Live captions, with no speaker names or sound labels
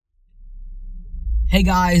Hey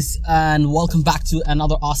guys, and welcome back to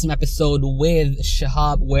another awesome episode with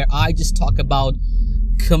Shahab, where I just talk about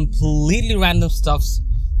completely random stuffs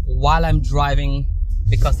while I'm driving,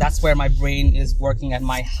 because that's where my brain is working at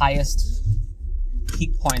my highest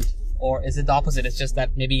peak point. Or is it the opposite? It's just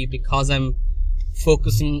that maybe because I'm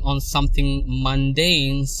focusing on something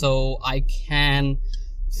mundane, so I can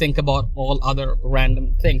think about all other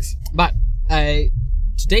random things. But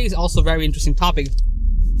today is also a very interesting topic.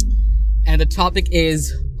 And the topic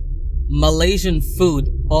is Malaysian food.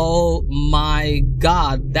 Oh my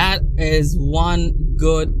God, that is one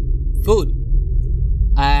good food.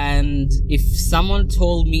 And if someone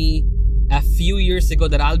told me a few years ago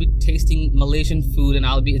that I'll be tasting Malaysian food and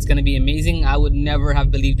it's gonna be amazing, I would never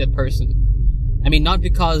have believed that person. I mean, not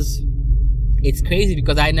because it's crazy,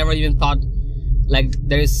 because I never even thought like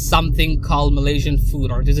there is something called Malaysian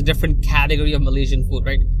food or there's a different category of Malaysian food,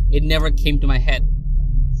 right? It never came to my head.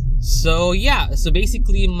 So yeah, so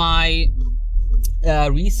basically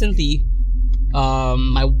recently,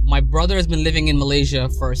 my brother has been living in Malaysia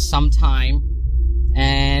for some time,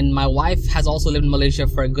 and my wife has also lived in Malaysia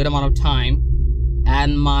for a good amount of time,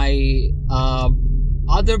 and my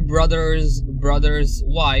other brother's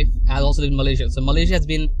wife has also lived in Malaysia. So Malaysia has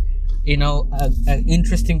been, an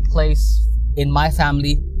interesting place in my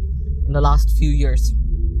family in the last few years,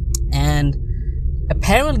 and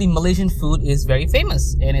apparently Malaysian food is very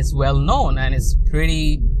famous and it's well known and it's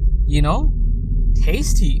pretty,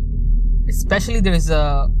 tasty. Especially there's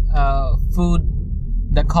a food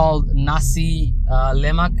that called nasi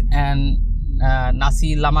lemak and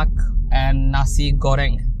nasi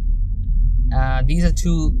goreng. These are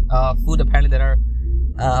two food apparently that are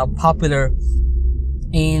popular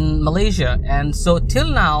in Malaysia. And so till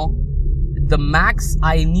now, the max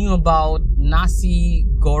I knew about nasi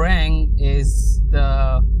goreng is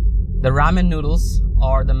the ramen noodles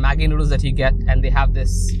or the Maggi noodles that you get, and they have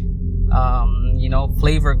this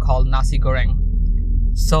flavor called nasi goreng.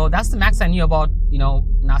 So that's the max I knew about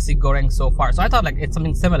nasi goreng so far. So I thought like it's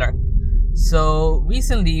something similar. So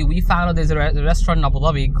recently we found out there's a restaurant in Abu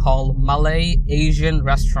Dhabi called Malay Asian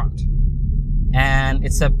Restaurant, and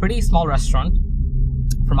it's a pretty small restaurant.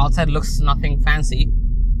 From outside it looks nothing fancy,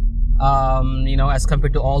 as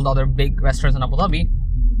compared to all the other big restaurants in Abu Dhabi.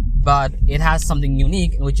 But it has something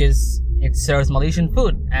unique, which is it serves Malaysian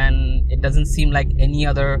food, and it doesn't seem like any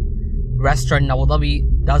other restaurant in Abu Dhabi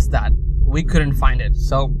does that. We couldn't find it.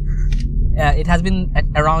 So it has been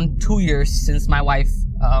around 2 years since my wife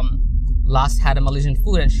last had a Malaysian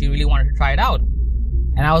food, and she really wanted to try it out.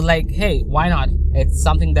 And I was like, hey, why not? It's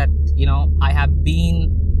something that I have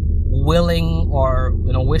been willing or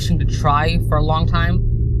wishing to try for a long time.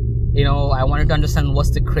 I wanted to understand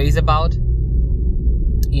what's the craze about.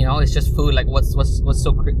 It's just food. Like what's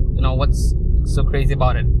so crazy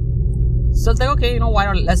about it? So it's like, okay, why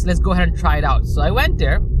not? Let's go ahead and try it out. So I went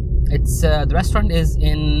there. It's the restaurant is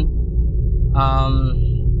in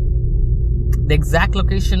the exact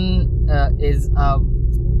location is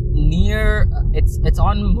near. It's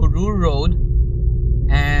on Murur Road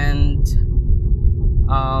and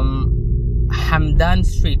Hamdan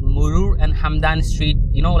Street, Murur and Hamdan Street,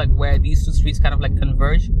 like where these two streets kind of like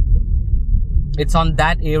converge. It's on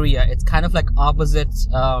that area. It's kind of like opposite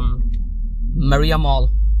Maria Mall.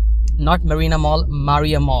 Not Marina Mall,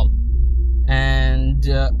 Maria Mall. And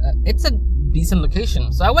it's a decent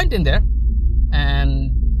location. So I went in there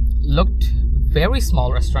and looked very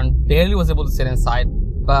small restaurant. Barely was able to sit inside,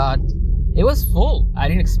 but it was full. I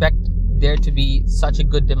didn't expect there to be such a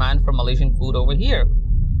good demand for Malaysian food over here.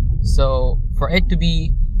 So for it to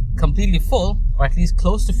be completely full, or at least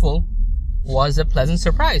close to full, was a pleasant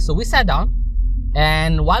surprise. So we sat down,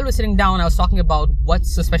 and while we're sitting down, I was talking about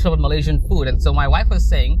what's so special about Malaysian food. And so my wife was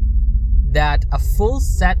saying that a full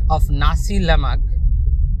set of nasi lemak,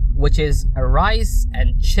 which is a rice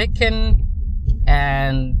and chicken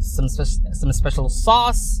and some special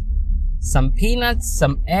sauce, some peanuts,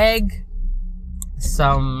 some egg,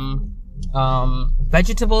 some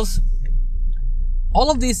vegetables,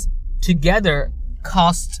 all of these together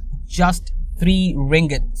cost just 3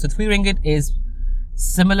 ringgit. So 3 ringgit is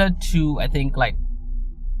similar to, I think, like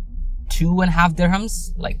 2.5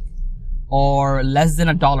 dirhams, or less than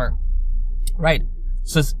 $1, right?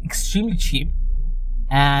 So it's extremely cheap,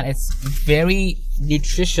 and it's very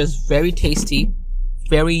nutritious, very tasty,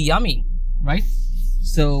 very yummy, right?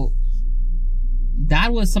 So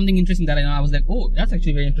that was something interesting that I was like, oh, that's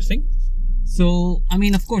actually very interesting. So, I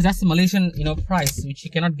mean, of course, that's the Malaysian, price, which you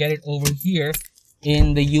cannot get it over here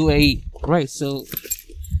in the UAE, right? So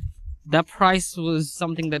that price was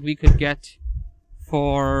something that we could get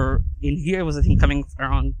for, in here, it was, I think, coming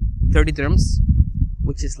around 30 dirhams,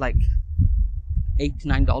 which is like $8 to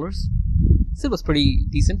 $9. So it was pretty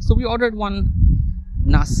decent. So we ordered one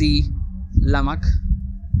nasi lemak,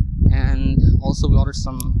 and also we ordered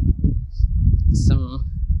some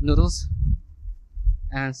noodles.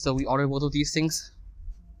 And so we ordered both of these things,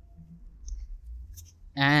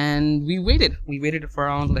 and we waited for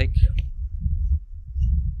around like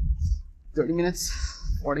 30 minutes,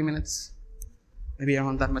 40 minutes, maybe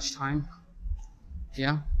around that much time.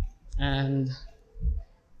 Yeah. And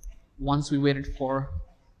once we waited for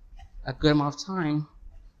a good amount of time,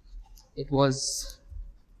 it was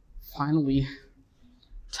finally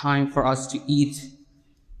time for us to eat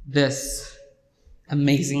this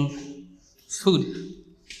amazing food.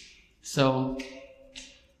 So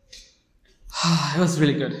it was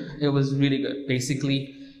really good. It was really good.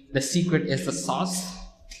 Basically, the secret is the sauce,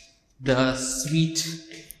 the sweet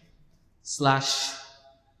slash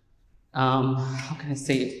how can I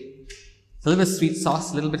say it? It's a little bit sweet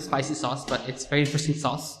sauce, a little bit spicy sauce, but it's very interesting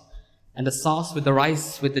sauce. And the sauce with the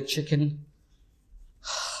rice, with the chicken,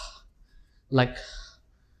 like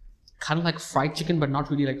kind of like fried chicken, but not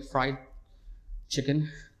really like fried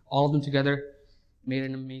chicken. All of them together made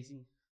an amazing